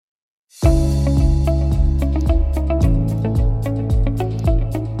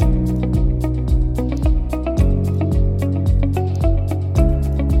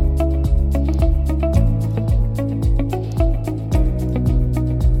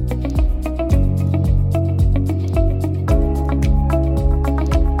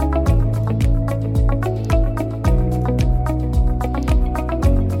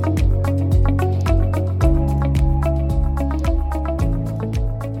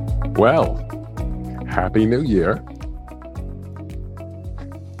Well, Happy New Year.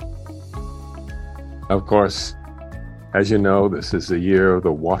 Of course, as you know, this is the year of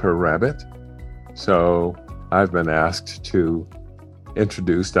the water rabbit. So I've been asked to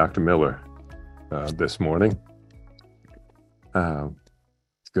introduce Dr. Miller this morning.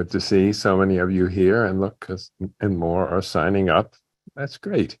 It's good to see so many of you here, and look, and more are signing up. That's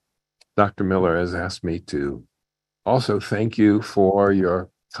great. Dr. Miller has asked me to also thank you for your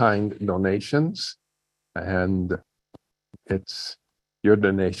kind donations, and it's your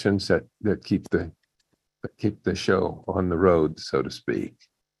donations that keep the show on the road, so to speak.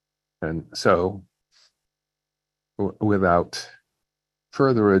 And so, without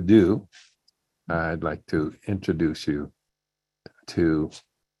further ado, I'd like to introduce you to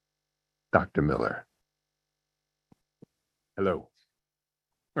Dr. Miller. Hello.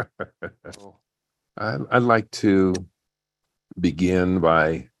 I'd like to begin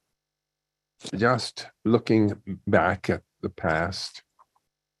by just looking back at the past,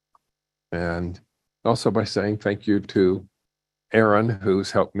 and also by saying thank you to Aaron,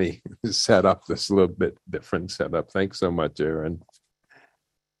 who's helped me set up this little bit different setup. Thanks so much, Aaron.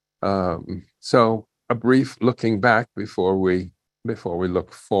 So a brief looking back before we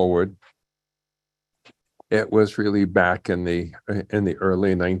look forward. It was really back in the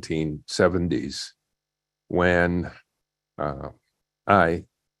early 1970s when I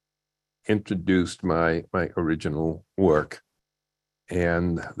introduced my original work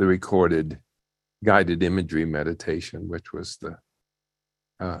and the recorded guided imagery meditation, which was the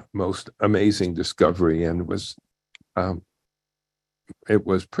most amazing discovery, and it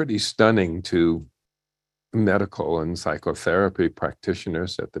was pretty stunning to medical and psychotherapy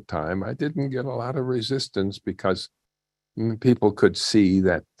practitioners at the time. I didn't get a lot of resistance because people could see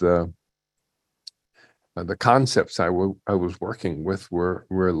that the concepts I was working with were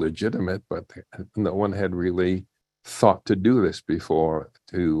legitimate, but no one had really thought to do this before,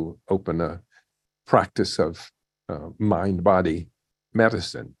 to open a practice of mind-body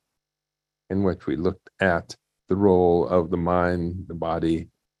medicine, in which we looked at the role of the mind, the body,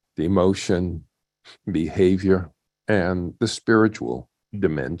 the emotion, behavior, and the spiritual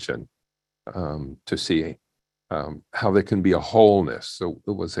dimension, to see how there can be a wholeness. So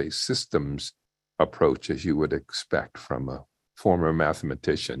it was a systems approach, as you would expect from a former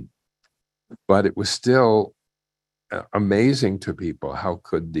mathematician. But it was still amazing to people how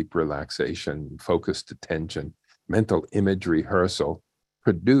could deep relaxation, focused attention, mental image rehearsal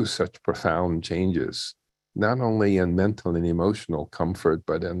produce such profound changes, not only in mental and emotional comfort,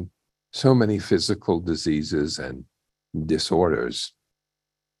 but in so many physical diseases and disorders.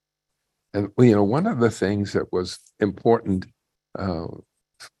 And one of the things that was important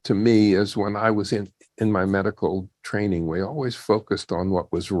to me is when I was in my medical training, we always focused on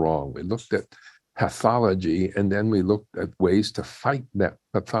what was wrong. We looked at pathology, and then we looked at ways to fight that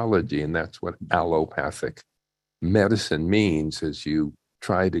pathology, and that's what allopathic medicine means, is you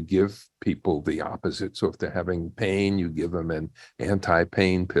try to give people the opposite. So if they're having pain, you give them an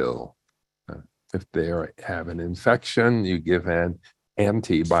anti-pain pill. If they have an infection, you give an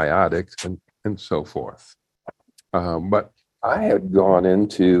antibiotic, and so forth. But I had gone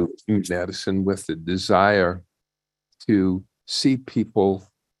into medicine with the desire to see people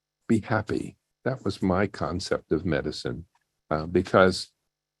be happy. That was my concept of medicine, because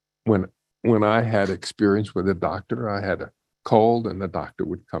when I had experience with a doctor, I had a cold, and the doctor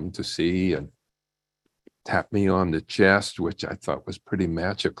would come to see and tap me on the chest, which I thought was pretty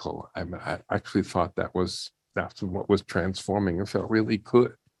magical. I actually thought that's what was transforming. It felt really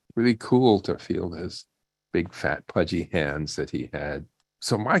cool to feel his big, fat, pudgy hands that he had.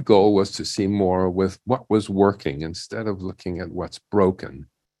 So my goal was to see more with what was working instead of looking at what's broken.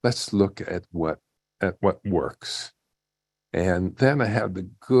 Let's look at what works. And then I had the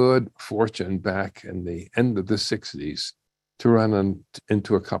good fortune back in the end of the 60s to run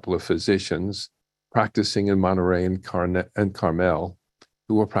into a couple of physicians practicing in Monterey and Carmel,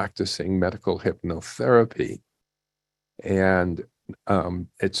 who were practicing medical hypnotherapy. And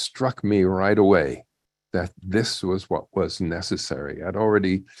it struck me right away that this was what was necessary. I'd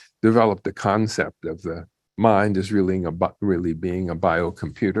already developed the concept of the mind as really being a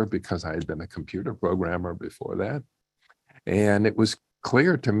biocomputer, because I had been a computer programmer before that. And it was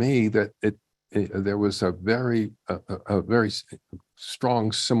clear to me that there was a very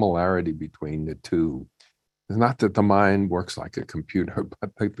strong similarity between the two. It's not that the mind works like a computer,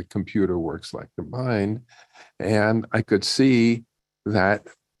 but like the computer works like the mind. And I could see that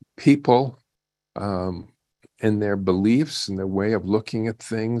people, in their beliefs and their way of looking at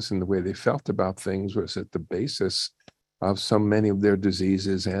things and the way they felt about things, was at the basis of so many of their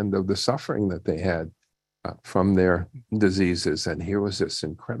diseases and of the suffering that they had from their diseases. And here was this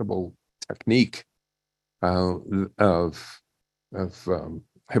incredible technique of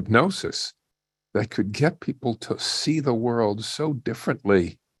hypnosis that could get people to see the world so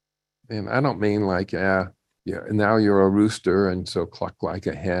differently. And I don't mean like, yeah, now you're a rooster and so cluck like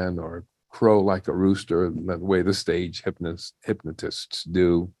a hen, or crow like a rooster, the way the stage hypnotists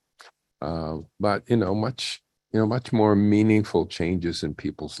do. But much more meaningful changes in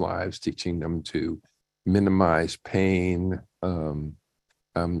people's lives, teaching them to minimize pain,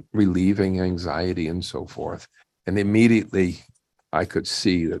 relieving anxiety, and so forth. And immediately I could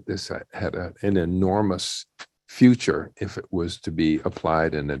see that this had an enormous future if it was to be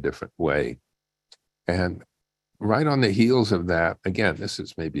applied in a different way. And right on the heels of that, again, this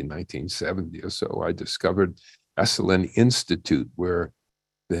is maybe 1970 or so, I discovered Esalen Institute, where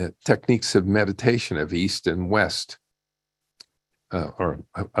the techniques of meditation of East and West, or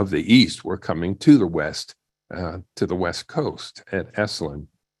of the East, were coming to the West, to the West Coast at Esalen.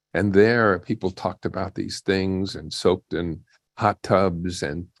 And there people talked about these things and soaked in hot tubs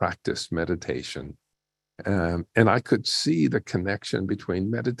and practiced meditation. And I could see the connection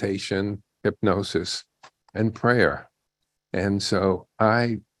between meditation, hypnosis, and prayer. And so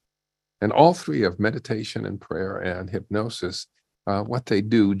and all three of meditation and prayer and hypnosis, what they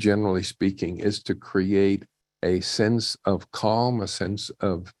do, generally speaking, is to create a sense of calm, a sense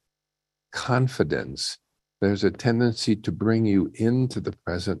of confidence. There's a tendency to bring you into the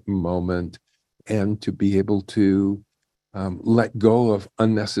present moment and to be able to let go of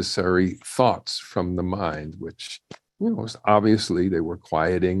unnecessary thoughts from the mind, which, obviously they were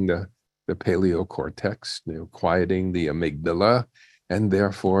quieting the paleocortex, quieting the amygdala, and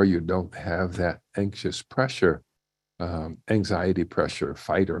therefore you don't have that anxious pressure, anxiety pressure,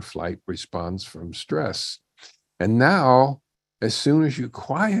 fight or flight response from stress. And now, as soon as you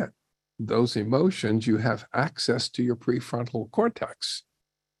quiet those emotions, you have access to your prefrontal cortex,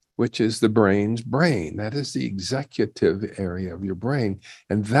 which is the brain's brain. That is the executive area of your brain.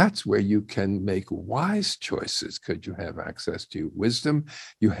 And that's where you can make wise choices, because you have access to wisdom,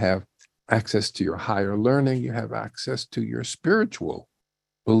 you have access to your higher learning, you have access to your spiritual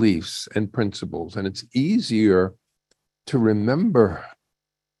beliefs and principles. And it's easier to remember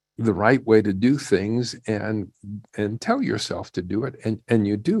the right way to do things and tell yourself to do it, and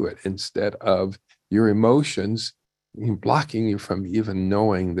you do it, instead of your emotions blocking you from even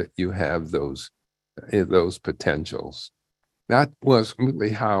knowing that you have those potentials. That was really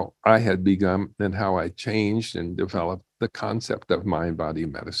how I had begun and how I changed and developed the concept of mind-body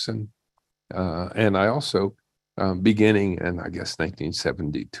medicine. And I also, beginning in, I guess,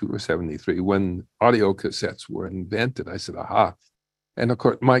 1972 or 73, when audio cassettes were invented, I said, aha. And of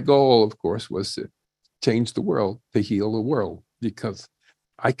course, my goal, of course, was to change the world, to heal the world, because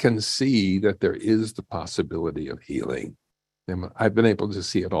I can see that there is the possibility of healing. And I've been able to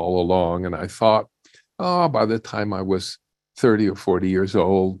see it all along. And I thought, by the time I was 30 or 40 years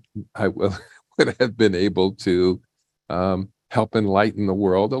old, I would have been able to help enlighten the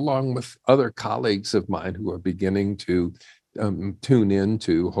world, along with other colleagues of mine who are beginning to tune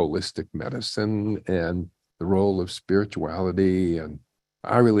into holistic medicine and the role of spirituality. And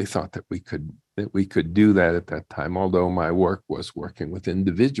I really thought that we could do that at that time, although my work was working with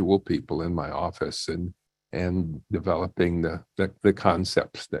individual people in my office and developing the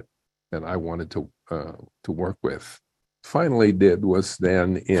concepts that I wanted to work with. Finally did was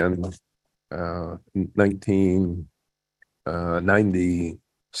then in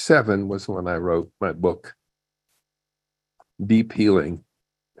 1997 was when I wrote my book, Deep Healing,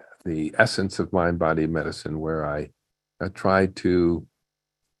 The Essence of Mind-Body Medicine, where I tried to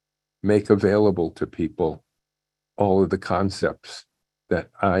make available to people all of the concepts that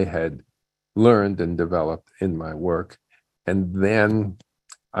I had learned and developed in my work. And then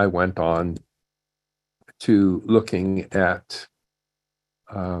I went on to looking at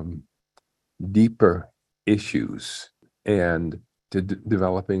deeper issues and to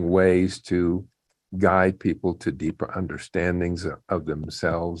developing ways to guide people to deeper understandings of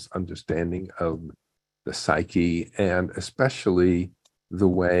themselves, understanding of the psyche, and especially the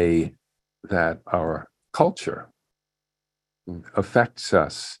way that our culture affects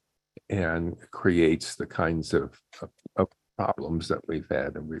us and creates the kinds of problems that we've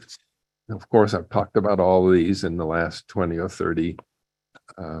had. And of course, I've talked about all of these in the last 20 or 30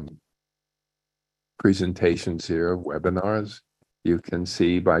 presentations here, webinars. You can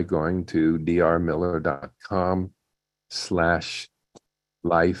see by going to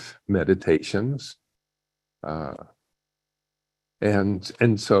drmiller.com/life meditations.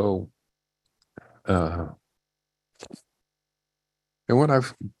 And so And what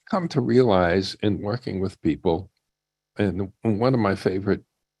I've come to realize in working with people, and one of my favorite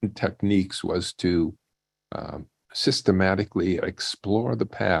techniques was to um, systematically explore the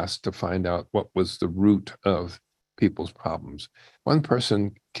past to find out what was the root of people's problems. One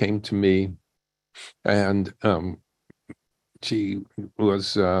person came to me and she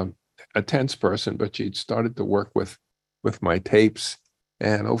was a tense person, but she'd started to work with my tapes.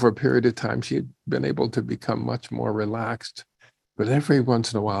 And over a period of time, she had been able to become much more relaxed. But every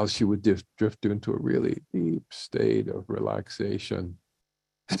once in a while, she would drift into a really deep state of relaxation.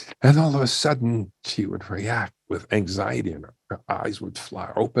 And all of a sudden, she would react with anxiety and her eyes would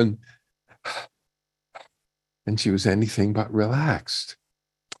fly open. And she was anything but relaxed.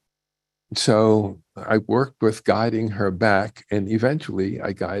 So I worked with guiding her back, and eventually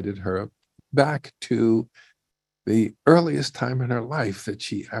I guided her back to the earliest time in her life that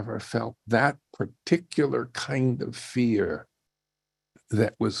she ever felt that particular kind of fear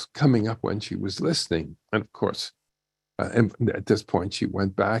that was coming up when she was listening. And of course, and at this point, she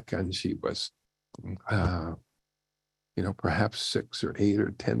went back and she was, uh, perhaps 6 or 8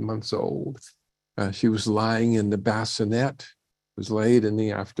 or 10 months old. She was lying in the bassinet. It was late in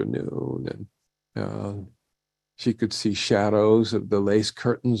the afternoon, and she could see shadows of the lace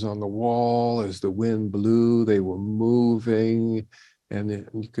curtains on the wall as the wind blew. They were moving, and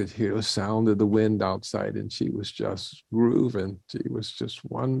you could hear the sound of the wind outside, and she was just grooving. She was just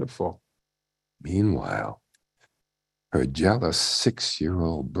wonderful. Meanwhile, her jealous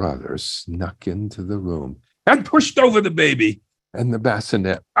 6-year-old brother snuck into the room and pushed over the baby and the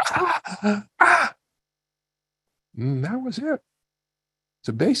bassinet. And that was it.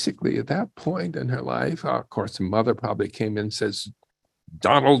 So basically, at that point in her life, of course, the mother probably came in and says,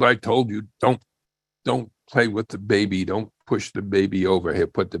 "Donald, I told you, don't play with the baby. Don't push the baby over here.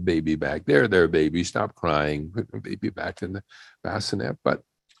 Put the baby back. There, baby. Stop crying. Put the baby back in the bassinet." But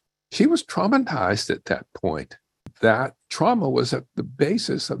she was traumatized at that point. That trauma was at the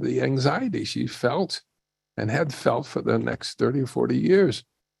basis of the anxiety she felt and had felt for the next 30 or 40 years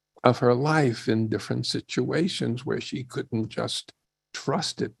of her life in different situations where she couldn't just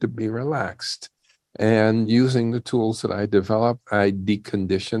trust it to be relaxed. And using the tools that I developed, I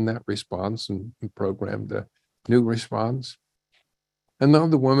deconditioned that response and programmed a new response. And now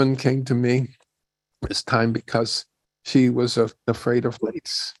the woman came to me this time because she was afraid of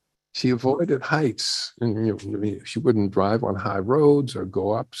heights. She avoided heights, and she wouldn't drive on high roads or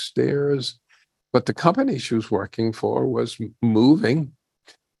go upstairs. But the company she was working for was moving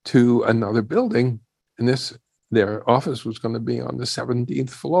to another building, and their office was going to be on the 17th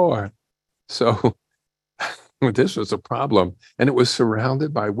floor. So this was a problem, and it was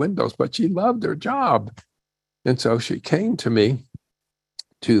surrounded by windows, but she loved her job. And so she came to me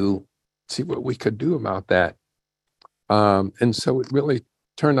to see what we could do about that. And so it really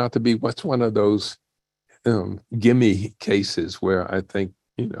turned out to be what's one of those gimme cases where I think,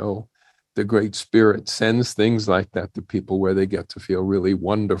 the Great Spirit sends things like that to people where they get to feel really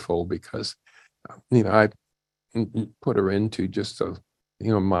wonderful because, I put her into just a,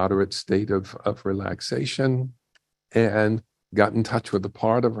 moderate state of relaxation and got in touch with a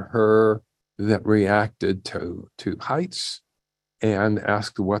part of her that reacted to heights and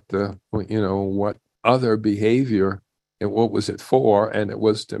asked what what other behavior and what was it for, and it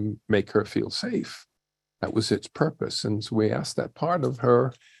was to make her feel safe. That was its purpose. And so we asked that part of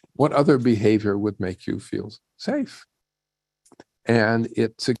her, what other behavior would make you feel safe? And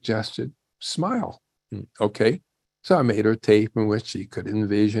it suggested smile. Okay. So I made her tape in which she could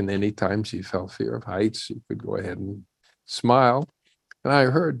envision anytime she felt fear of heights, she could go ahead and smile. And I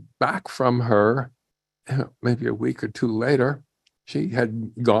heard back from her maybe a week or two later. She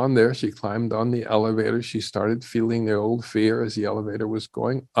had gone there. She climbed on the elevator. She started feeling the old fear as the elevator was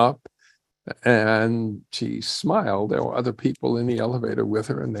going up. And she smiled. There were other people in the elevator with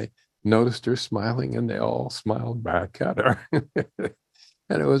her, and they noticed her smiling, and they all smiled back at her.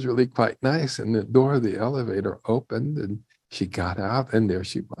 And it was really quite nice. And the door of the elevator opened, and she got out, and there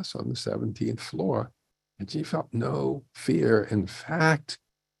she was on the 17th floor. And she felt no fear. In fact,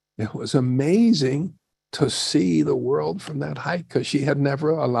 it was amazing to see the world from that height because she had never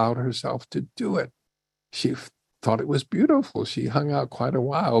allowed herself to do it. She thought it was beautiful. She hung out quite a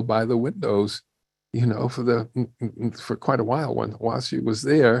while by the windows, for quite a while while she was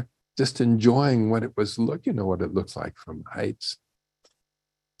there, just enjoying what it was what it looks like from heights.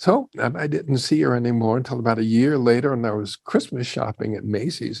 So, and I didn't see her anymore until about a year later, and I was Christmas shopping at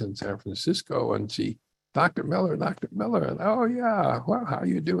Macy's in San Francisco, and Dr. Miller, and oh yeah, well, how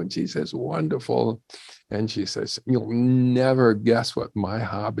you doing? She says, wonderful. And she says, you'll never guess what my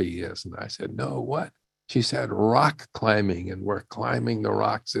hobby is. And I said, no, what? she said rock climbing, and we're climbing the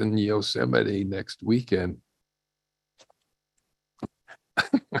rocks in Yosemite next weekend.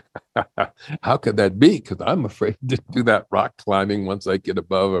 How could that be? Because I'm afraid to do that rock climbing once I get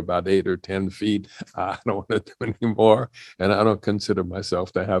above about 8 or 10 feet. I don't want to do anymore. And I don't consider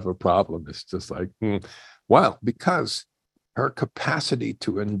myself to have a problem. It's just like, well, because her capacity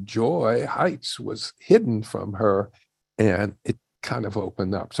to enjoy heights was hidden from her, and it kind of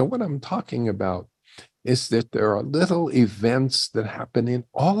opened up. So what I'm talking about is that there are little events that happen in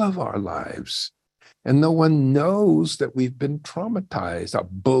all of our lives, and no one knows that we've been traumatized. A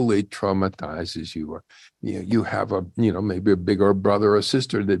bully traumatizes you, or you have a maybe a bigger brother or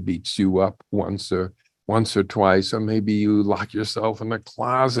sister that beats you up once or twice, or maybe you lock yourself in a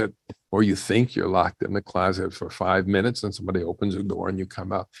closet, or you think you're locked in the closet for 5 minutes, and somebody opens the door and you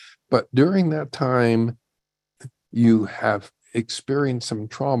come out. But during that time, you have experienced some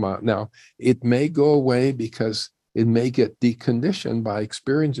trauma. Now, it may go away because it may get deconditioned by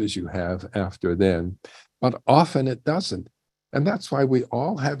experiences you have after then, but often it doesn't. And that's why we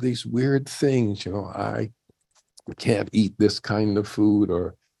all have these weird things, I can't eat this kind of food,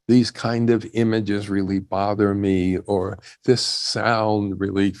 or these kind of images really bother me, or this sound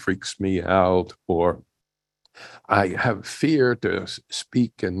really freaks me out, or I have fear to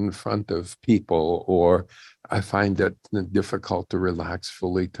speak in front of people, or I find it difficult to relax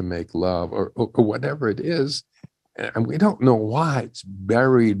fully to make love, or whatever it is. And we don't know why. It's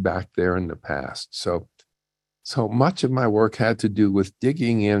buried back there in the past. So much of my work had to do with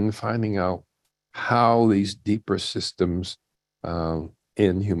digging in, finding out how these deeper systems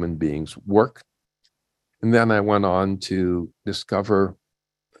in human beings work. And then I went on to discover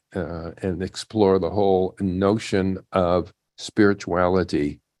and explore the whole notion of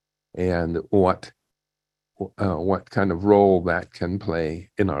spirituality and what kind of role that can play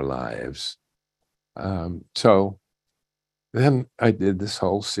in our lives. So then I did this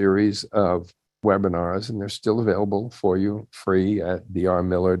whole series of webinars, and they're still available for you free at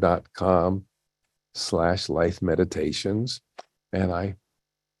drmiller.com/life meditations. And I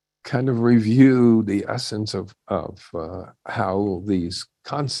kind of review the essence of how these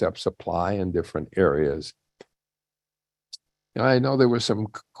concepts apply in different areas. And I know there were some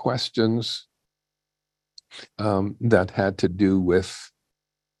questions that had to do with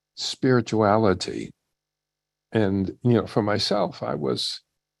spirituality. And, for myself, I was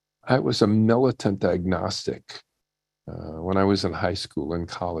a militant agnostic when I was in high school and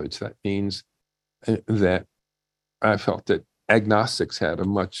college. That means that I felt that agnostics had a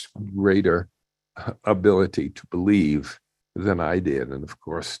much greater ability to believe than I did. And of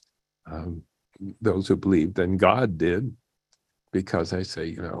course, those who believed in God did, because I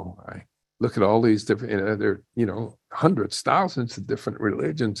say, I look at all these different, there are, hundreds, thousands of different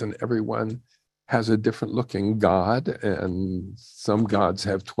religions, and everyone has a different looking God. And some gods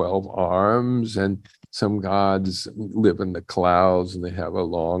have 12 arms, and some gods live in the clouds and they have a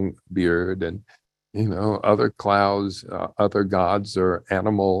long beard, and other gods are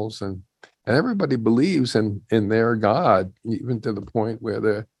animals, and everybody believes in their God, even to the point where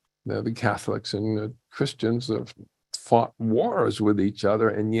the Catholics and the Christians have fought wars with each other,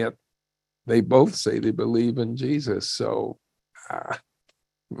 and yet they both say they believe in Jesus. So I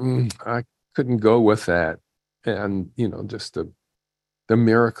couldn't go with that. And just the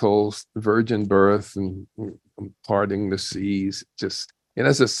miracles, virgin birth, and parting the seas, just. And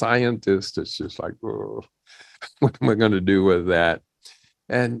as a scientist, it's just like, oh, what am I going to do with that?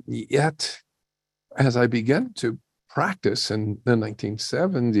 And yet, as I began to practice in the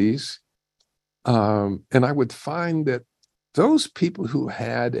 1970s, and I would find that those people who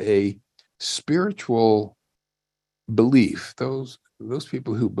had a spiritual belief, those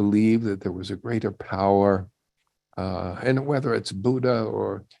people who believed that there was a greater power, and whether it's Buddha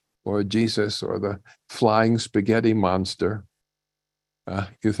or Jesus or the flying spaghetti monster,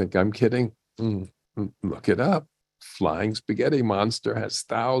 you think I'm kidding? Look it up. Flying spaghetti monster has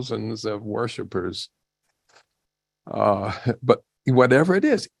thousands of worshipers. But whatever it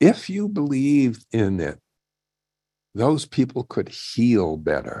is, if you believed in it, those people could heal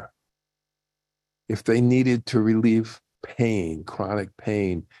better. If they needed to relieve pain, chronic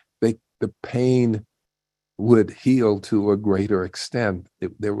pain, the pain would heal to a greater extent.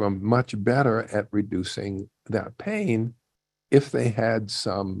 They were much better at reducing that pain if they had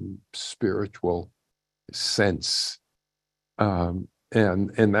some spiritual sense. And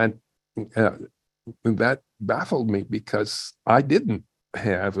that baffled me, because I didn't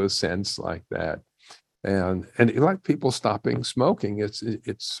have a sense like that. And like people stopping smoking,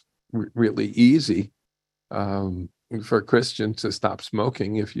 it's really easy for Christians to stop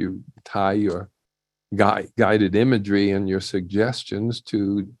smoking if you tie your guided imagery and your suggestions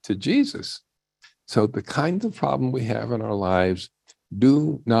to Jesus. So the kind of problem we have in our lives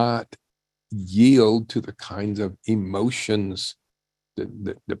do not yield to the kinds of emotions,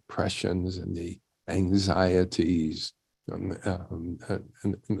 the depressions and the anxieties and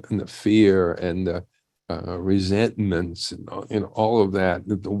the fear and the resentments and all of that,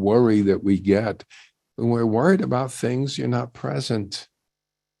 the worry that we get. When we're worried about things, you're not present.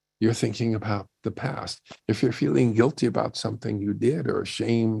 You're thinking about the past. If you're feeling guilty about something you did or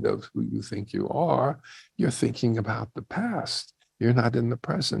ashamed of who you think you are, you're thinking about the past. You're not in the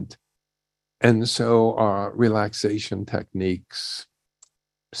present. And so our relaxation techniques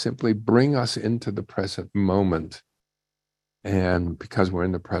simply bring us into the present moment. And because we're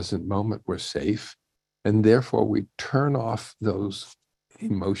in the present moment, we're safe. And therefore, we turn off those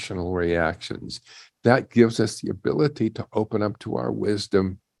emotional reactions. That gives us the ability to open up to our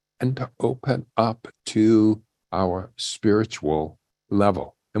wisdom and to open up to our spiritual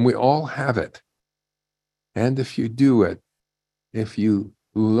level. And we all have it. And if you do it, if you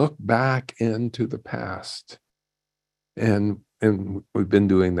look back into the past, and we've been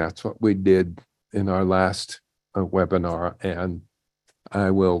doing that's what we did in our last webinar, and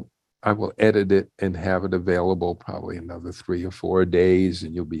I will edit it and have it available probably another 3 or 4 days,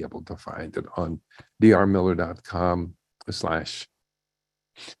 and you'll be able to find it on drmiller.com/life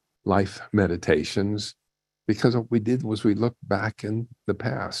meditations, because what we did was we looked back in the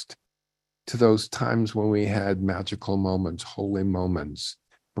past to those times when we had magical moments, holy moments,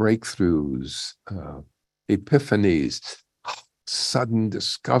 breakthroughs, epiphanies, sudden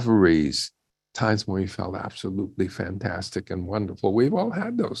discoveries, times when we felt absolutely fantastic and wonderful. We've all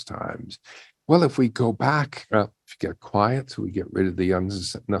had those times. Well, if we go back, if you get quiet, so we get rid of the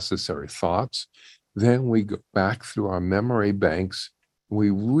unnecessary thoughts, then we go back through our memory banks,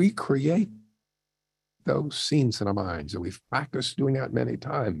 we recreate those scenes in our minds, and we've practiced doing that many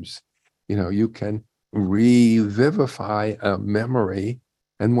times. You can revivify a memory,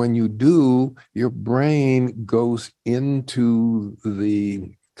 and when you do, your brain goes into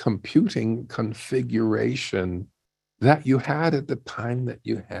the computing configuration that you had at the time that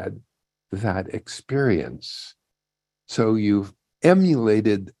you had that experience. So you've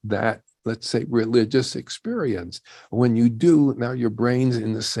emulated that, let's say, religious experience. When you do, now your brain's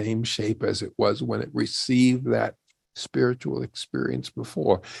in the same shape as it was when it received that spiritual experience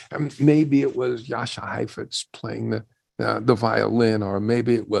before. And maybe it was Jascha Heifetz playing the violin, or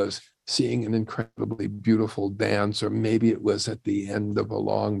maybe it was seeing an incredibly beautiful dance, or maybe it was at the end of a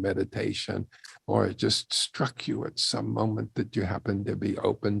long meditation, or it just struck you at some moment that you happened to be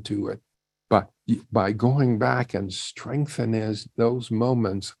open to it. But by going back and strengthening those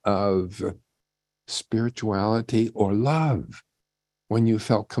moments of spirituality or love, when you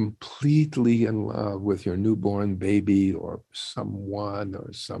felt completely in love with your newborn baby or someone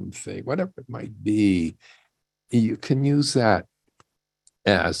or something, whatever it might be, you can use that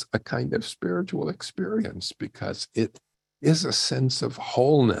as a kind of spiritual experience, because it is a sense of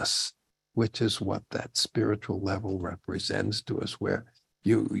wholeness, which is what that spiritual level represents to us, where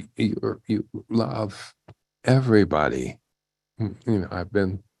you love everybody. I've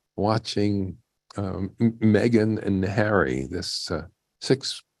been watching Meghan and Harry, this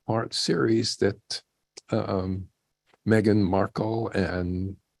 6-part series that Meghan Markle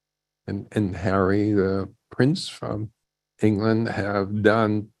and Harry, the prince from England, have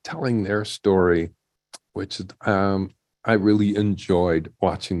done, telling their story, which I really enjoyed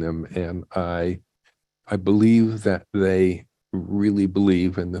watching them, and I believe that they really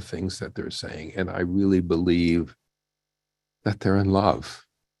believe in the things that they're saying, and I really believe that they're in love.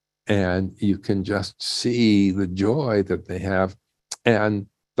 And you can just see the joy that they have and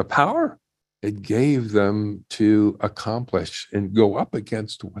the power it gave them to accomplish and go up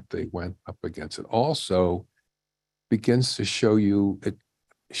against what they went up against. It also begins to show you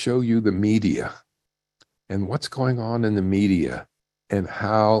the media and what's going on in the media, and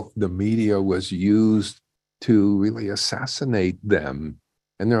how the media was used to really assassinate them.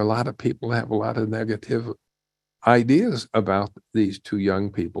 And there are a lot of people who have a lot of negative ideas about these two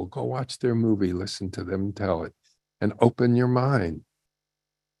young people. Go watch their movie, listen to them tell it, and open your mind.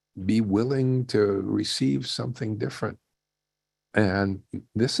 Be willing to receive something different. And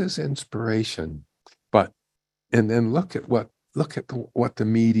this is inspiration. And then look at what the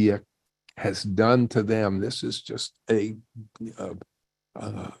media has done to them. This is just a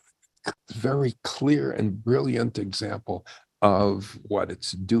very clear and brilliant example of what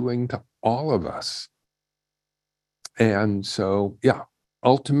it's doing to all of us. And so, yeah,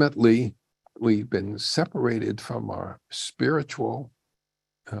 ultimately, we've been separated from our spiritual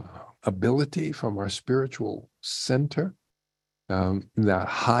ability, from our spiritual center, that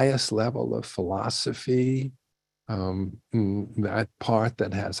highest level of philosophy, that part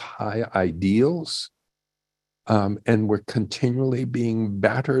that has high ideals, and we're continually being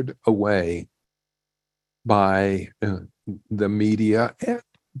battered away by the media and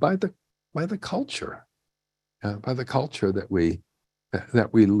by the culture, that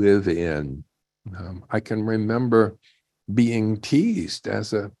we live in. I can remember being teased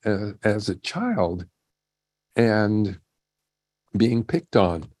as a child and being picked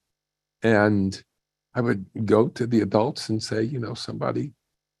on, and I would go to the adults and say, somebody,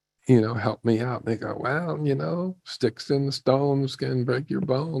 help me out. And they go, well, sticks and stones can break your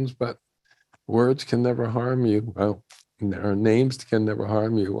bones, but words can never harm you. Well, their names can never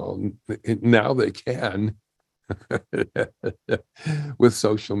harm you. Well, now they can with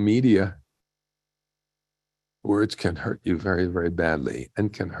social media. Words can hurt you very, very badly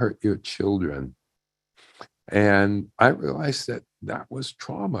and can hurt your children. And I realized that was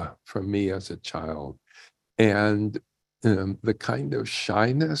trauma for me as a child. And the kind of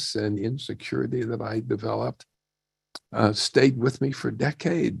shyness and insecurity that I developed stayed with me for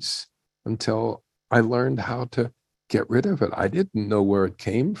decades until I learned how to get rid of it. I didn't know where it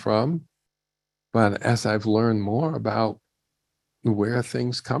came from, but as I've learned more about where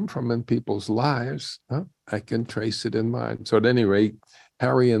things come from in people's lives, I can trace it in mine. So at any rate,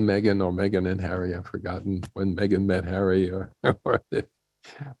 Harry and Meghan, or Meghan and Harry, I've forgotten when Meghan met Harry,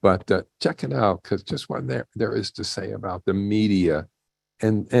 but check it out, because just what there is to say about the media.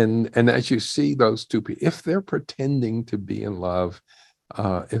 And as you see those two people, if they're pretending to be in love,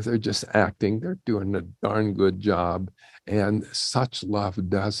 if they're just acting, they're doing a darn good job. And such love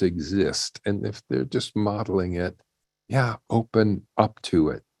does exist. And if they're just modeling it, open up to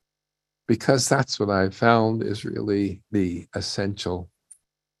it. Because that's what I found is really the essential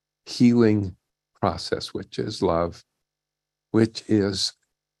healing process, which is love, which is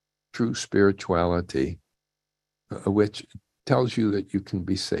true spirituality, which tells you that you can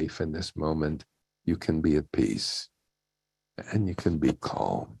be safe in this moment, you can be at peace, and you can be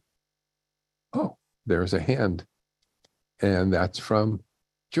calm. Oh, there's a hand. And that's from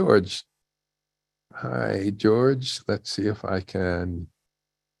George. Hi, George. Let's see if I can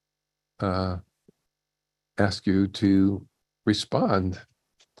ask you to respond.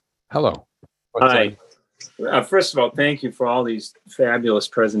 Hello. Hi. First of all, thank you for all these fabulous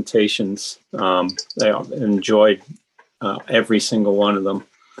presentations. I enjoyed every single one of them.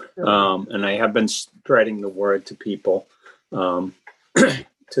 And I have been spreading the word to people to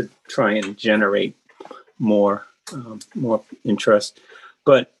try and generate more interest.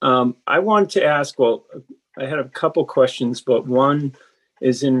 But I wanted to ask, I had a couple questions, but one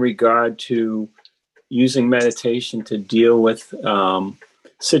is in regard to using meditation to deal with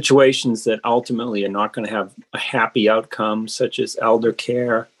situations that ultimately are not going to have a happy outcome, such as elder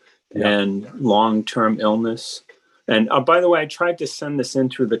care and long-term illness. And by the way, I tried to send this in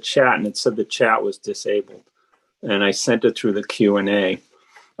through the chat, and it said the chat was disabled. And I sent it through the Q&A.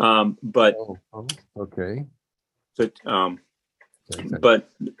 Okay. But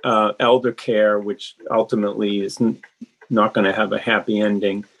elder care, which ultimately is not going to have a happy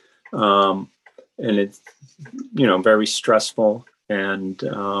ending, and it's very stressful and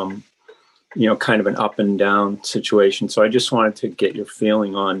kind of an up and down situation. So I just wanted to get your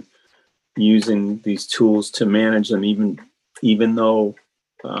feeling on using these tools to manage them, even though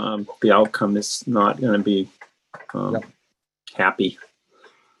the outcome is not going to be happy.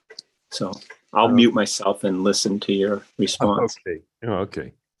 So I'll mute myself and listen to your response.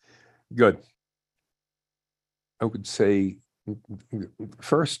 Okay. Good. I would say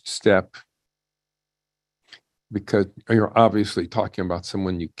first step, because you're obviously talking about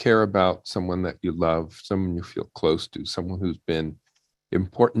someone you care about, someone that you love, someone you feel close to, someone who's been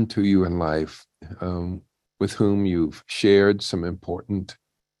important to you in life, with whom you've shared some important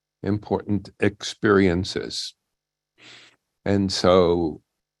experiences. And so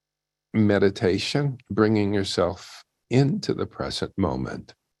meditation, bringing yourself into the present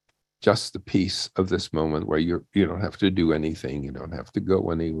moment, just the peace of this moment where you don't have to do anything, you don't have to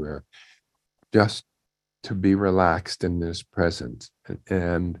go anywhere, just to be relaxed in this present.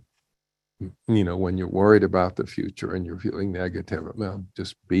 And when you're worried about the future and you're feeling negative, well,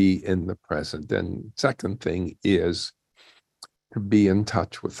 just be in the present. And second thing is to be in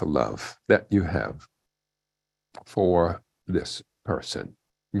touch with the love that you have for this person.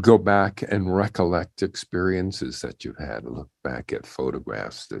 Go back and recollect experiences that you've had. Look back at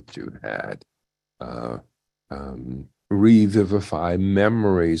photographs that you've had. Revivify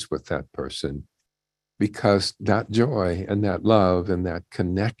memories with that person. because that joy and that love and that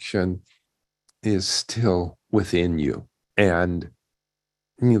connection is still within you. And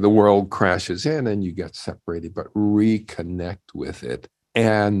the world crashes in and you get separated, but reconnect with it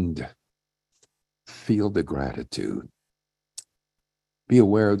and feel the gratitude. Be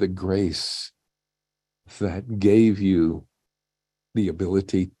aware of the grace that gave you the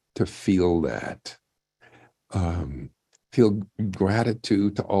ability to feel that. Feel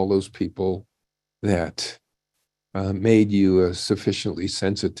gratitude to all those people that made you a sufficiently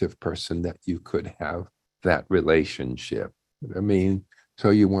sensitive person that you could have that relationship. I mean,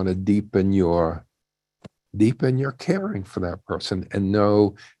 so you want to deepen your caring for that person and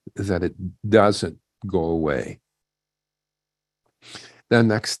know that it doesn't go away. The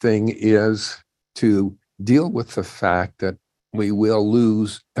next thing is to deal with the fact that we will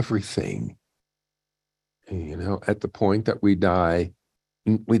lose everything. At the point that we die,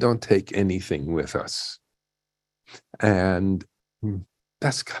 we don't take anything with us. And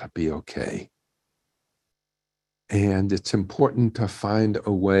that's got to be okay. And it's important to find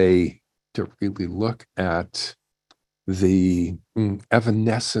a way to really look at the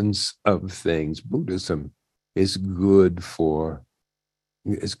evanescence of things. Buddhism is good for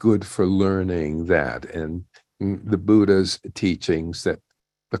learning that. And the Buddha's teachings that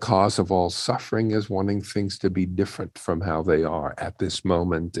the cause of all suffering is wanting things to be different from how they are at this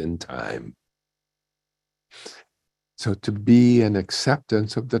moment in time. So to be an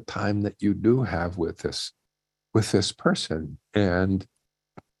acceptance of the time that you do have with this person, and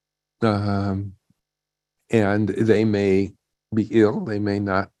they may be ill, they may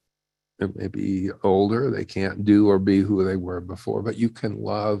not, they may be older, they can't do or be who they were before, but you can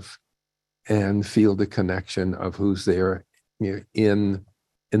love and feel the connection of who's there in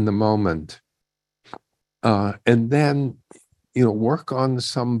the moment. And then, work on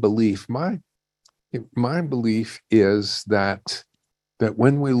some belief. My belief is that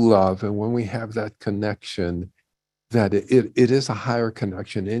when we love and when we have that connection, that it is a higher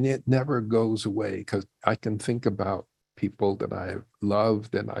connection and it never goes away, because I can think about people that I've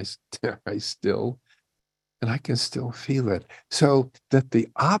loved and I can still feel it. So that the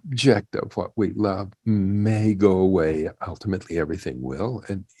object of what we love may go away. Ultimately, everything will,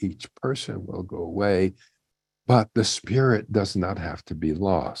 and each person will go away, but the spirit does not have to be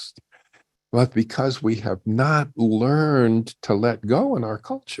lost. But because we have not learned to let go in our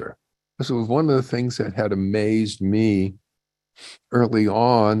culture, this was one of the things that had amazed me early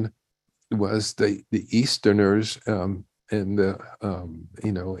on, was the Easterners in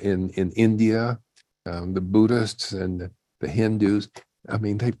India, the Buddhists and the Hindus. I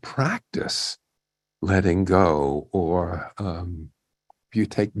mean, they practice letting go. Or if you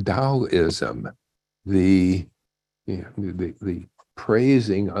take Taoism, the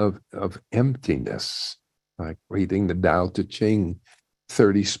praising of emptiness, like reading the Tao Te Ching,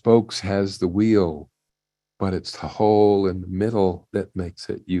 30 spokes has the wheel, but it's the hole in the middle that makes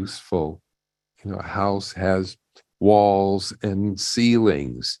it useful. A house has walls and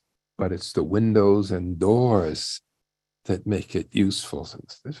ceilings, but it's the windows and doors that make it useful. So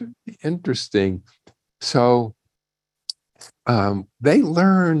this is interesting. So they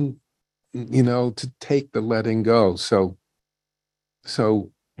learn, to take the letting go. So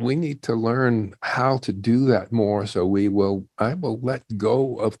we need to learn how to do that more. So I will let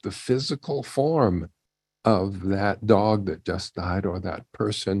go of the physical form of that dog that just died, or that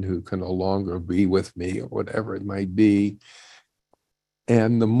person who can no longer be with me, or whatever it might be.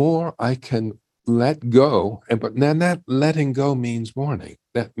 And the more I can let go, but then that letting go means mourning.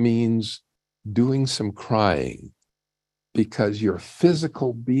 That means doing some crying, because your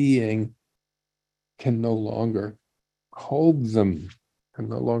physical being can no longer hold them, can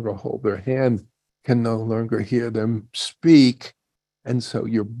no longer hold their hand, can no longer hear them speak. And so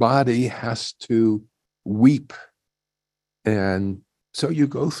your body has to weep. And so you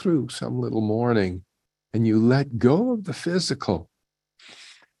go through some little mourning and you let go of the physical.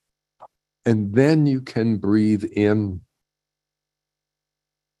 And then you can breathe in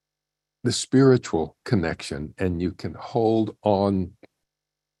the spiritual connection, and you can hold on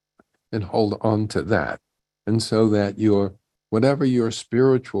to that. And so that whatever your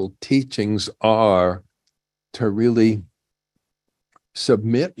spiritual teachings are, to really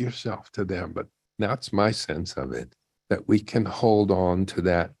submit yourself to them. But that's my sense of it, that we can hold on to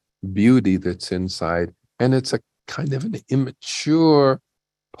that beauty that's inside. And it's a kind of an immature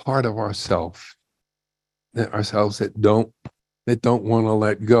part of ourselves that don't want to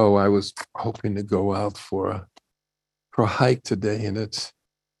let go. I was hoping to go out for a hike today, and it's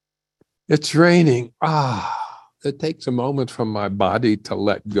raining. it takes a moment for my body to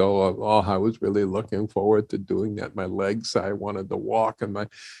let go of, oh, I was really looking forward to doing that. My legs, I wanted to walk, and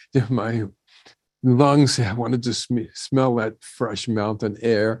my lungs, I wanted to smell that fresh mountain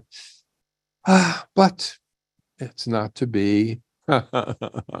air. But it's not to be.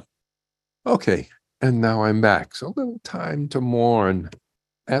 Okay, and now I'm back. So a little time to mourn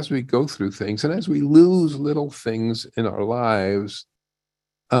as we go through things, and as we lose little things in our lives.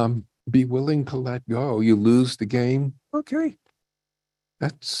 Be willing to let go. You lose the game, okay,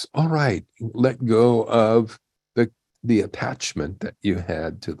 that's all right. Let go of the attachment that you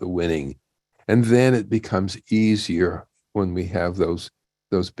had to the winning, and then it becomes easier when we have those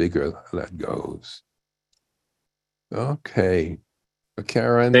bigger let goes. Okay,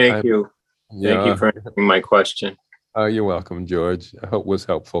 Karen. Thank you. Thank you Yeah. for answering my question. You're welcome, George. I hope it was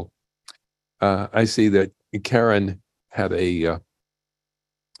helpful. I see that Karen had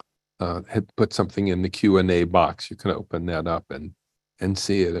had put something in the Q&A box. You can open that up and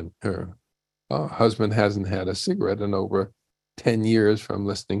see it. And her husband hasn't had a cigarette in over 10 years from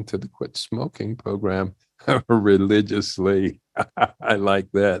listening to the Quit Smoking program religiously. I like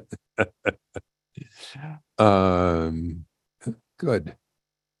that. Good.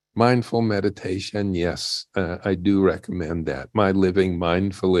 Mindful meditation, yes, I do recommend that. My Living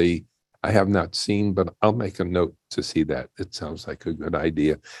Mindfully, I have not seen, but I'll make a note to see that. It sounds like a good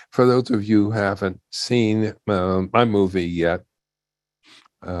idea. For those of you who haven't seen my movie yet,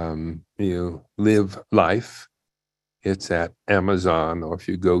 you Live Life. It's at Amazon, or if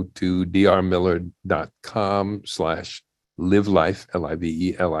you go to drmiller.com/live life,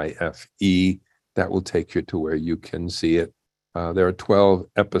 LIVELIFE, that will take you to where you can see it. There are 12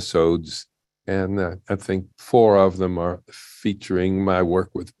 episodes, and I think 4 of them are featuring my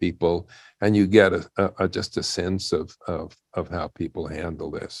work with people, and you get just a sense of how people handle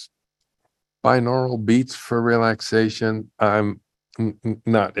this. Binaural beats for relaxation, I'm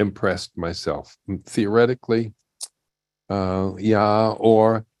not impressed myself. Theoretically, yeah,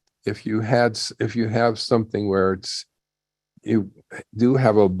 or if you have something where you do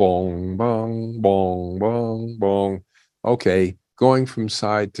have a bong, bong, bong, bong, bong. Okay, going from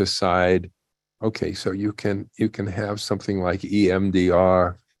side to side. Okay, so you can have something like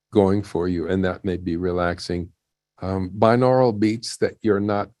EMDR going for you, and that may be relaxing. Binaural beats that you're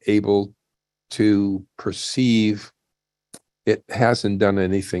not able to perceive, it hasn't done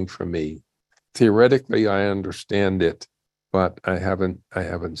anything for me. Theoretically, I understand it, but I haven't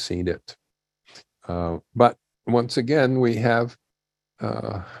seen it. But once again, we have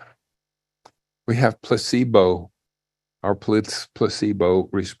placebo. Our placebo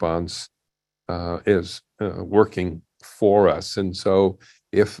response is working for us, and so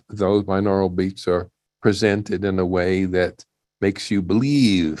if those binaural beats are presented in a way that makes you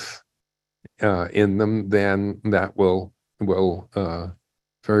believe in them, then that will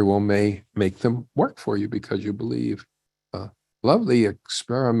very well may make them work for you because you believe. Lovely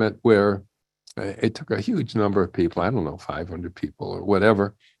experiment where it took a huge number of people, I don't know, 500 people or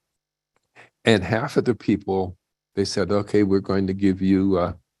whatever, and half of the people, they said, okay, we're going to give you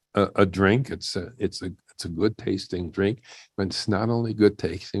a drink. It's a good tasting drink, but it's not only good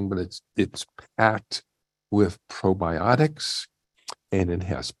tasting, but it's packed with probiotics, and it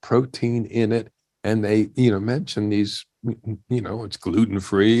has protein in it. And they, mention these, it's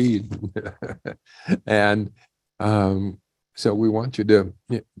gluten-free. And so we want you to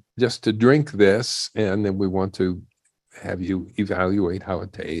just to drink this, and then we want to have you evaluate how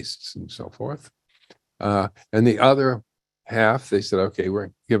it tastes and so forth. And the other half, they said, okay,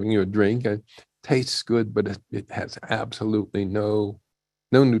 we're giving you a drink. It tastes good, but it has absolutely no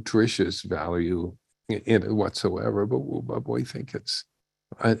nutritious value in it whatsoever. But we think it's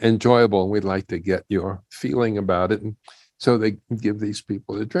enjoyable, and we'd like to get your feeling about it. And so they give these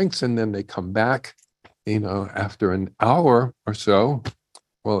people the drinks, and then they come back, after an hour or so.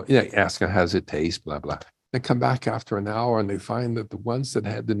 Well, ask them, how's it taste, blah, blah. They come back after an hour, and they find that the ones that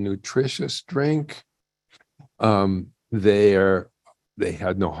had the nutritious drink, they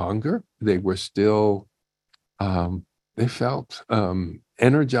had no hunger. They were still, they felt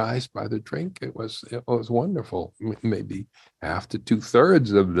energized by the drink. It was wonderful. Maybe half to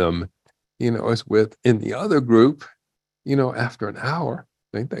 2/3 of them, as in the other group, after an hour,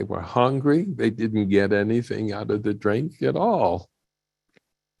 I think they were hungry. They didn't get anything out of the drink at all.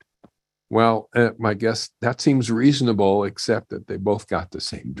 Well, I guess that seems reasonable, except that they both got the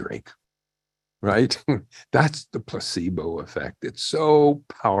same drink, right? That's the placebo effect. It's so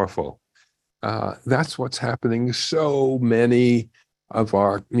powerful. That's what's happening. So many of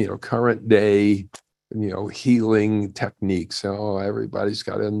our, current day healing techniques. Oh, everybody's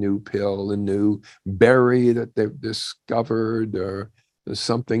got a new pill, a new berry that they've discovered, or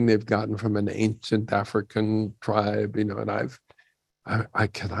something they've gotten from an ancient African tribe, and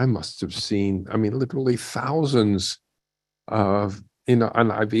I must have seen, literally thousands of, and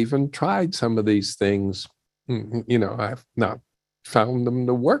I've even tried some of these things. I've not found them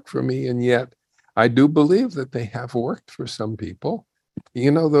to work for me, and yet I do believe that they have worked for some people.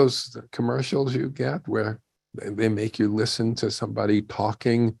 Those commercials you get where they make you listen to somebody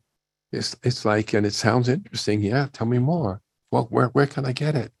talking. It's like, and it sounds interesting. Yeah, tell me more. Well, where can I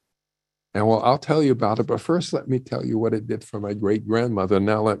get it? And well, I'll tell you about it, but first let me tell you what it did for my great grandmother.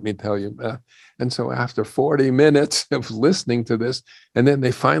 Now let me tell you. And so after 40 minutes of listening to this, and then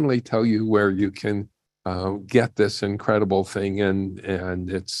they finally tell you where you can get this incredible thing, and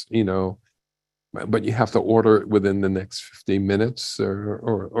it's but you have to order it within the next 15 minutes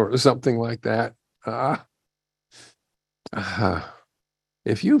or something like that.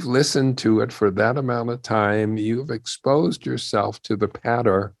 If you've listened to it for that amount of time, you've exposed yourself to the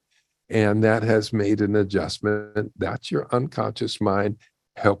patter, and that has made an adjustment. That's your unconscious mind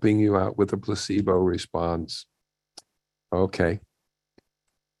helping you out with a placebo response. Okay.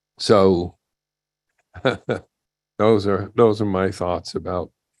 So those are my thoughts about,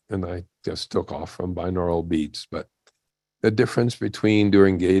 and I just took off from binaural beats, but the difference between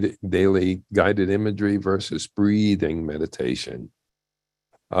doing daily guided imagery versus breathing meditation.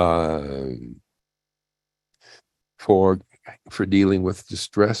 For dealing with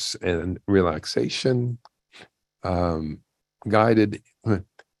distress and relaxation, daily guided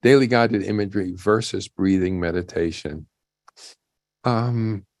imagery versus breathing meditation.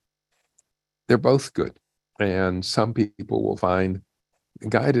 They're both good. And some people will find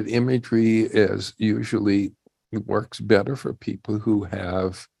guided imagery works better for people who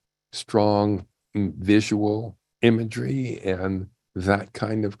have strong visual imagery and that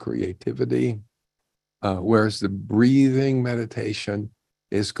kind of creativity. Whereas the breathing meditation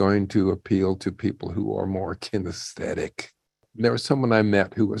is going to appeal to people who are more kinesthetic. There was someone I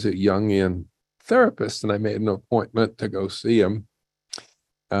met who was a Jungian therapist, and I made an appointment to go see him.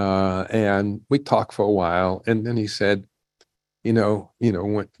 And we talked for a while, and then he said, when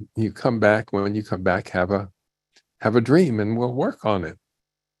you come back, have a dream and we'll work on it.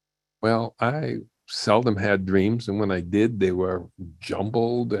 Well, I seldom had dreams, and when I did, they were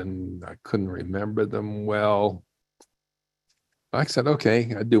jumbled and I couldn't remember them well. I said,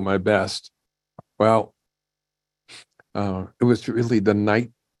 okay, I'd do my best. Well, it was really the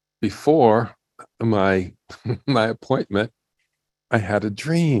night before my appointment. I had a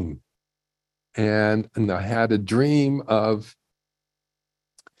dream, and I had a dream of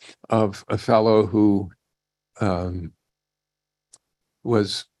a fellow who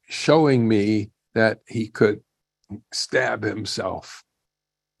was showing me that he could stab himself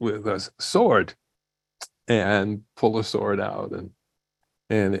with a sword and pull a sword out,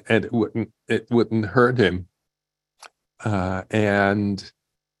 and it wouldn't hurt him. And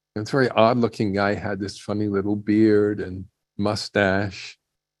it's a very odd looking guy, had this funny little beard and mustache.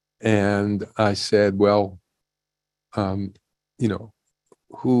 And I said, well, who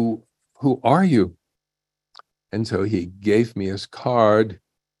are you? And so he gave me his card,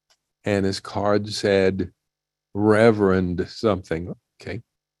 and his card said Reverend something. Okay.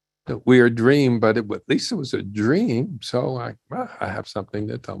 A weird dream, but at least it was a dream. So I have something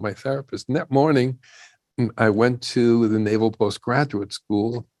to tell my therapist. And that morning, I went to the Naval Postgraduate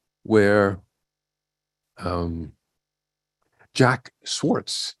School where Jack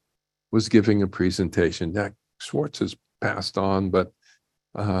Swartz was giving a presentation. Jack Swartz has passed on, but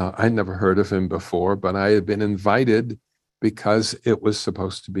I never heard of him before, but I had been invited because it was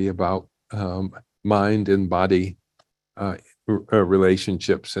supposed to be about mind and body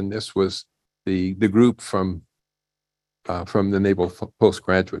relationships. And this was the group from the Naval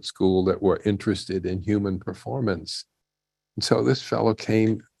Postgraduate School that were interested in human performance. And so this fellow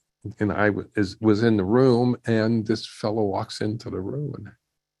came, and I was in the room, and this fellow walks into the room, and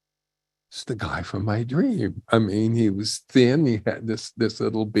it's the guy from my dream. I mean, he was thin, he had this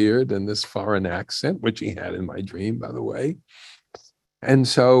little beard and this foreign accent, which he had in my dream, by the way. And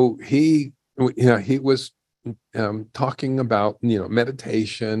so he was talking about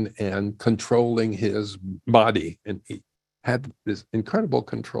meditation and controlling his body, and he had this incredible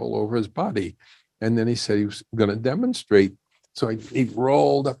control over his body. And then he said he was going to demonstrate. So he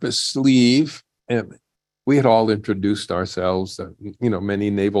rolled up his sleeve, and we had all introduced ourselves,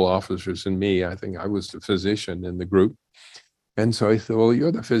 many naval officers and me. I think I was the physician in the group. And so I said, well,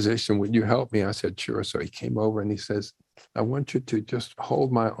 you're the physician. Would you help me? I said, sure. So he came over and he says, I want you to just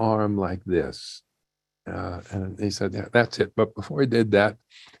hold my arm like this. And he said, yeah, that's it. But before he did that,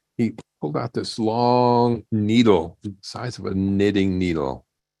 he pulled out this long needle, the size of a knitting needle,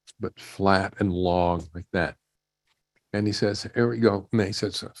 but flat and long like that. And he says, here we go. And he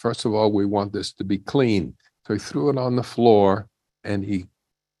says, first of all, we want this to be clean. So he threw it on the floor and he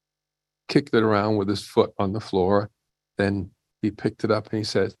kicked it around with his foot on the floor. Then he picked it up and he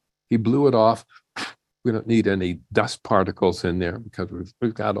said, he blew it off. We don't need any dust particles in there because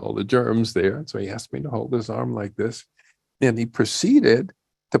we've got all the germs there. So he asked me to hold his arm like this. And he proceeded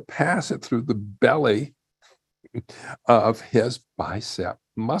to pass it through the belly of his bicep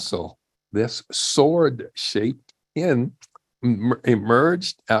muscle. This sword-shaped pin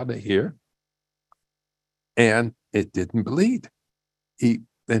emerged out of here, and it didn't bleed. He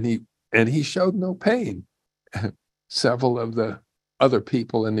showed no pain. Several of the other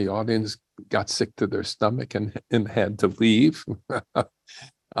people in the audience got sick to their stomach and had to leave.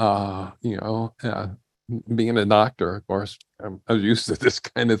 Being a doctor, of course, I was used to this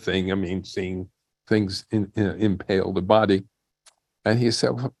kind of thing. I mean, seeing things impale the body. And he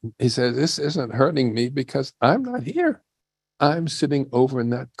said, this isn't hurting me because I'm not here. I'm sitting over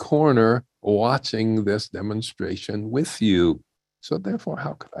in that corner watching this demonstration with you. So therefore,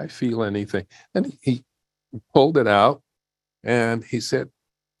 how could I feel anything? And he pulled it out and he said,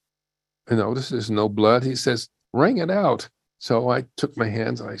 notice there's no blood. He says, wring it out. So I took my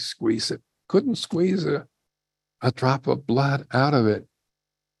hands, I squeezed it. Couldn't squeeze a drop of blood out of it.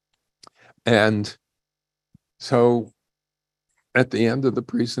 And so at the end of the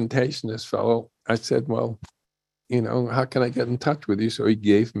presentation, this fellow, I said, well, how can I get in touch with you? So he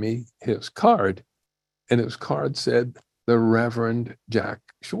gave me his card, and his card said, the Reverend Jack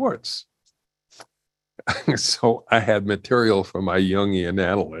Schwartz. So I had material for my Jungian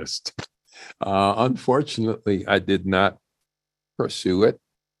analyst. Unfortunately, I did not pursue it.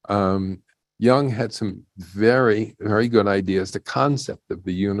 Jung had some very, very good ideas. The concept of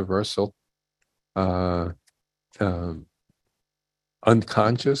the universal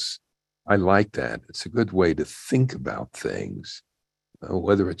unconscious, I like that. It's a good way to think about things.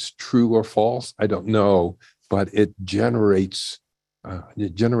 Whether it's true or false, I don't know, but it generates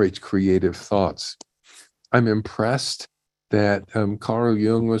creative thoughts. I'm impressed that Carl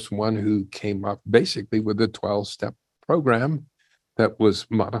Jung was one who came up basically with a 12-step program that was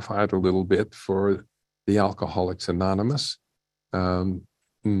modified a little bit for the Alcoholics Anonymous.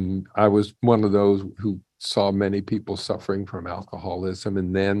 I was one of those who saw many people suffering from alcoholism,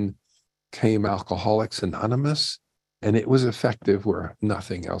 and then came Alcoholics Anonymous, and it was effective where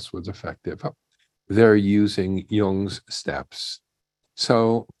nothing else was effective. They're using Jung's steps.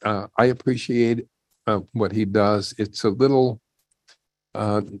 So I appreciate what he does. It's a little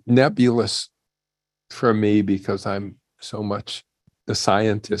nebulous for me because I'm so much the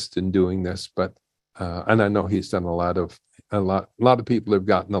scientist in doing this, but and I know he's done a lot of people have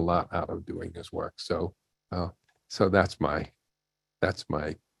gotten a lot out of doing his work. So that's my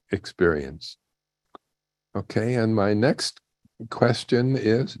experience. Okay, and my next question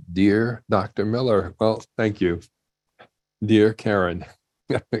is, dear Dr. Miller. Well, thank you, dear Karen.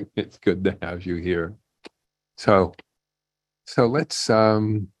 It's good to have you here. So let's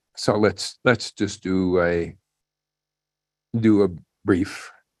just do a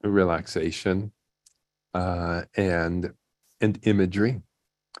brief relaxation and imagery.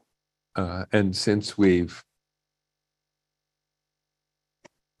 And since we've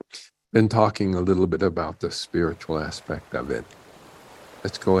been talking a little bit about the spiritual aspect of it,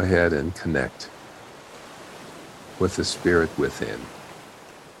 let's go ahead and connect with the spirit within.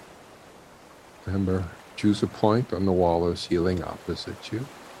 Remember, choose a point on the wall of ceiling opposite you.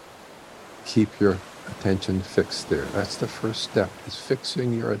 Keep your attention fixed there. That's the first step, is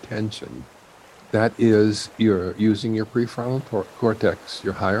fixing your attention. That is, you're using your prefrontal cortex,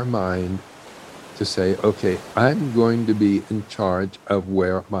 your higher mind, to say, okay, I'm going to be in charge of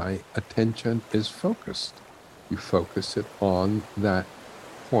where my attention is focused. You focus it on that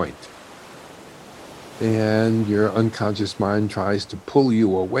point. And your unconscious mind tries to pull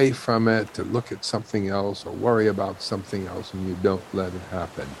you away from it, to look at something else or worry about something else, and you don't let it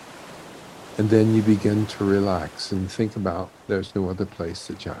happen. And then you begin to relax and think about there's no other place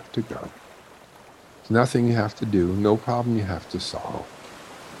that you have to go. There's nothing you have to do, no problem you have to solve.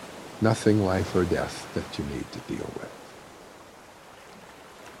 Nothing life or death that you need to deal with.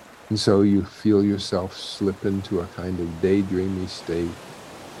 And so you feel yourself slip into a kind of daydreamy state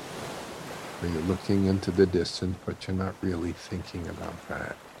where you're looking into the distance, but you're not really thinking about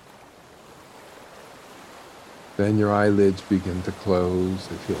that. Then your eyelids begin to close.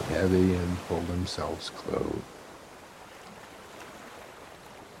 They feel heavy and pull themselves closed.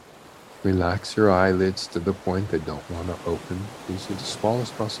 Relax your eyelids to the point they don't want to open. These are the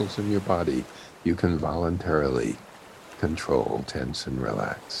smallest muscles in your body. You can voluntarily control, tense, and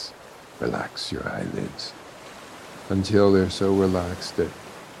relax. Relax your eyelids until they're so relaxed that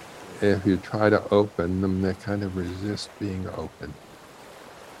if you try to open them, they kind of resist being open.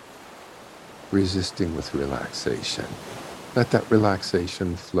 Resisting with relaxation. Let that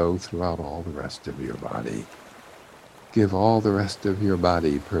relaxation flow throughout all the rest of your body. Give all the rest of your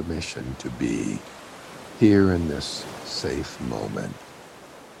body permission to be here in this safe moment.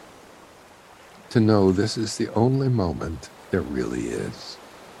 To know this is the only moment there really is.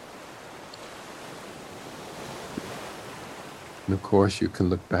 And of course, you can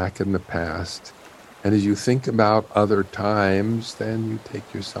look back in the past, and as you think about other times, then you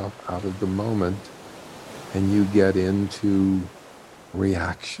take yourself out of the moment and you get into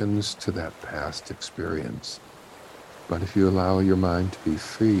reactions to that past experience. But if you allow your mind to be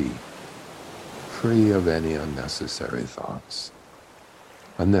free of any unnecessary thoughts.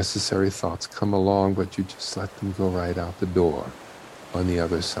 Unnecessary thoughts come along, but you just let them go right out the door on the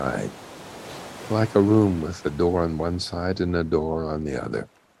other side. Like a room with a door on one side and a door on the other.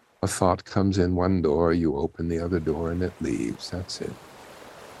 A thought comes in one door, you open the other door and it leaves. That's it.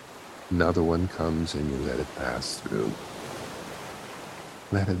 Another one comes and you let it pass through.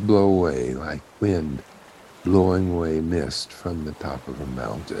 Let it blow away like wind blowing away mist from the top of a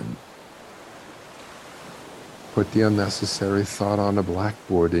mountain. Put the unnecessary thought on a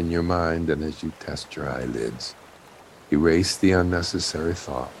blackboard in your mind, and as you test your eyelids, erase the unnecessary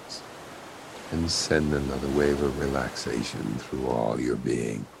thoughts and send another wave of relaxation through all your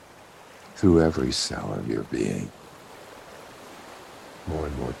being, through every cell of your being. More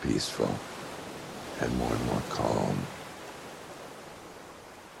and more peaceful and more calm.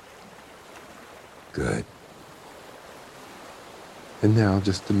 Good. And now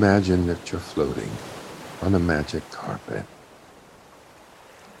just imagine that you're floating on a magic carpet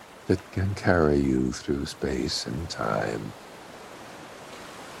that can carry you through space and time.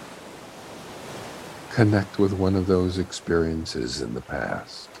 Connect with one of those experiences in the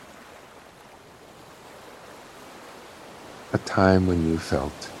past. A time when you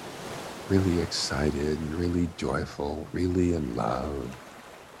felt really excited, really joyful, really in love.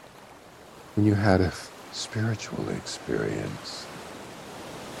 When you had a spiritual experience.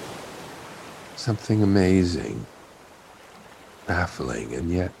 Something amazing, baffling,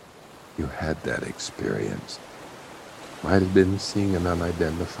 and yet you had that experience. Might have been seeing an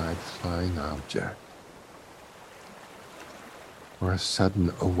unidentified flying object, or a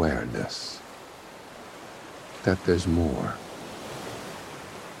sudden awareness that there's more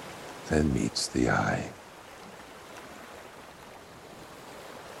than meets the eye.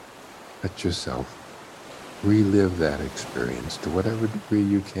 Let yourself relive that experience to whatever degree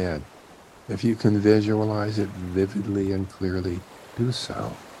you can. If you can visualize it vividly and clearly, do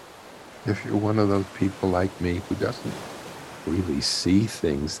so. If you're one of those people like me who doesn't really see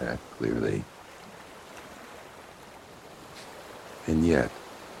things that clearly, and yet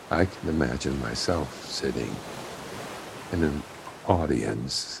I can imagine myself sitting in an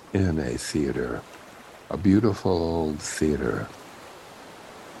audience in a theater, a beautiful old theater.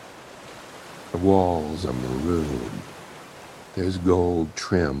 The walls are maroon. There's gold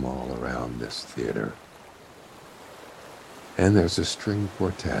trim all around this theater. And there's a string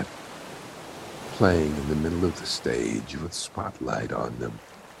quartet playing in the middle of the stage with spotlight on them.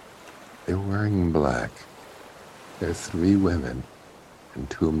 They're wearing black. There are 3 women and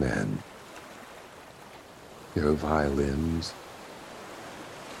 2 men. There are violins.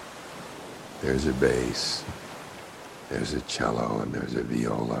 There's a bass. There's a cello and there's a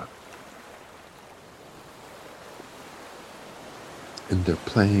viola. And they're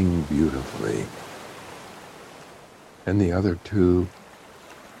playing beautifully. And the other 2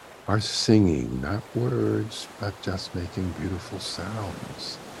 are singing, not words, but just making beautiful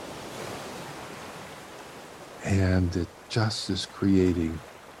sounds. And it just is creating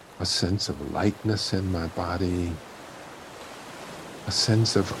a sense of lightness in my body, a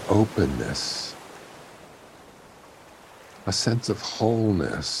sense of openness, a sense of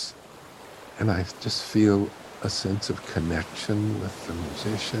wholeness. And I just feel a sense of connection with the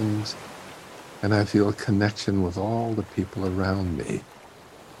musicians, and I feel a connection with all the people around me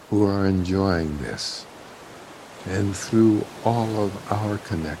who are enjoying this. And through all of our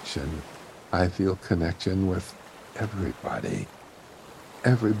connection, I feel connection with everybody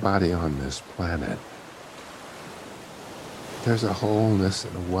on this planet. There's a wholeness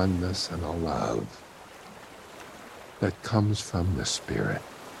and a oneness and a love that comes from the Spirit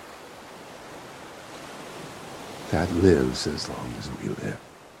that lives as long as we live.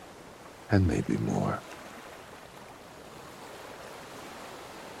 and maybe more.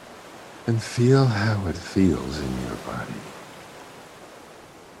 And feel how it feels in your body.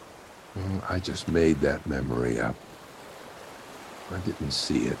 Well, I just made that memory up. I didn't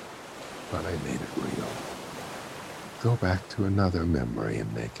see it, but I made it real. Go back to another memory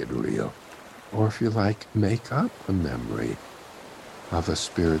and make it real. Or if you like, make up a memory of a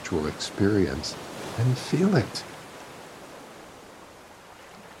spiritual experience and feel it.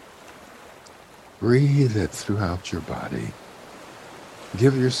 Breathe it throughout your body.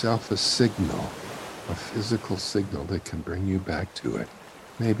 Give yourself a signal, a physical signal that can bring you back to it.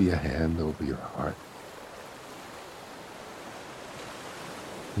 Maybe a hand over your heart.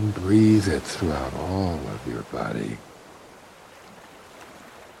 And breathe it throughout all of your body.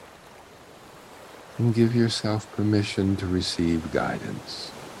 And give yourself permission to receive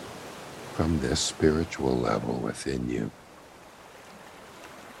guidance from this spiritual level within you.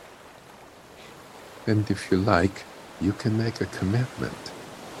 And if you like, you can make a commitment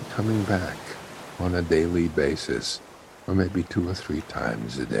to coming back on a daily basis, or maybe 2 or 3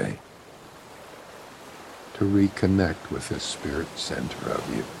 times a day, to reconnect with the spirit center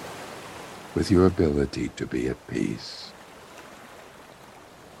of you, with your ability to be at peace.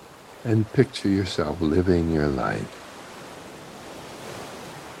 And picture yourself living your life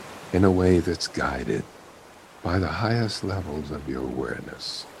in a way that's guided by the highest levels of your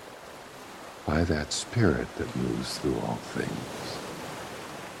awareness, by that spirit that moves through all things,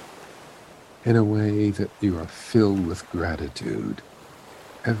 in a way that you are filled with gratitude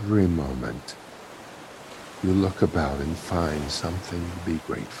every moment. You look about and find something to be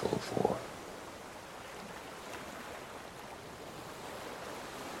grateful for.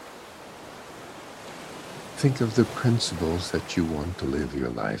 Think of the principles that you want to live your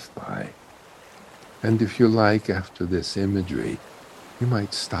life by. And if you like, after this imagery, you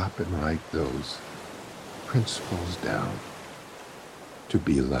might stop and write those principles down. To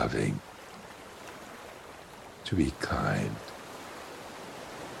be loving, to be kind,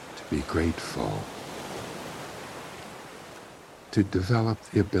 to be grateful, to develop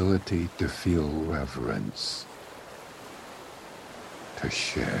the ability to feel reverence, to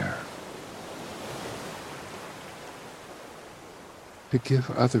share, to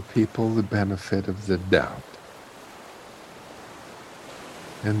give other people the benefit of the doubt,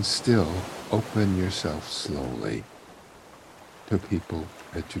 and still open yourself slowly to people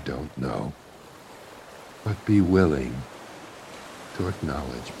that you don't know, but be willing to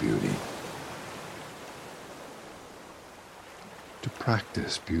acknowledge beauty, to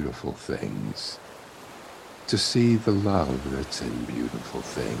practice beautiful things, to see the love that's in beautiful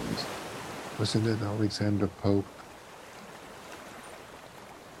things. Wasn't it Alexander Pope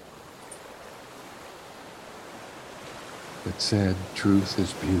that said, truth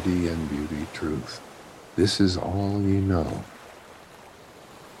is beauty and beauty truth? This is all you know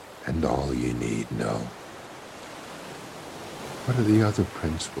and all you need know. What are the other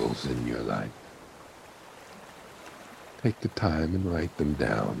principles in your life? Take the time and write them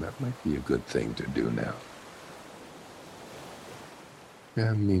down. That might be a good thing to do now.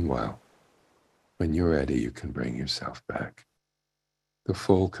 And meanwhile, when you're ready, you can bring yourself back. The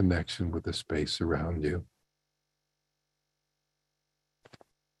full connection with the space around you.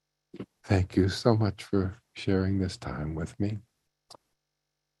 Thank you so much for sharing this time with me.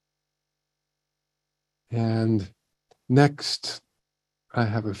 And next, I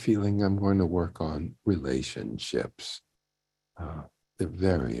have a feeling I'm going to work on relationships. They're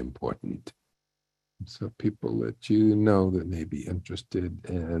very important. So people that you know that may be interested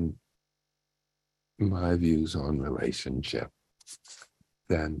in my views on relationship,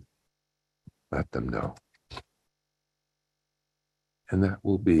 then let them know. And that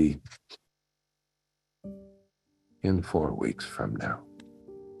will be in 4 weeks from now,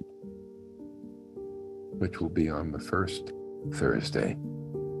 which will be on the first Thursday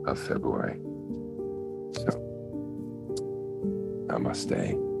of February. So,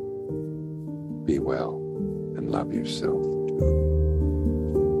 namaste. Be well and love yourself too.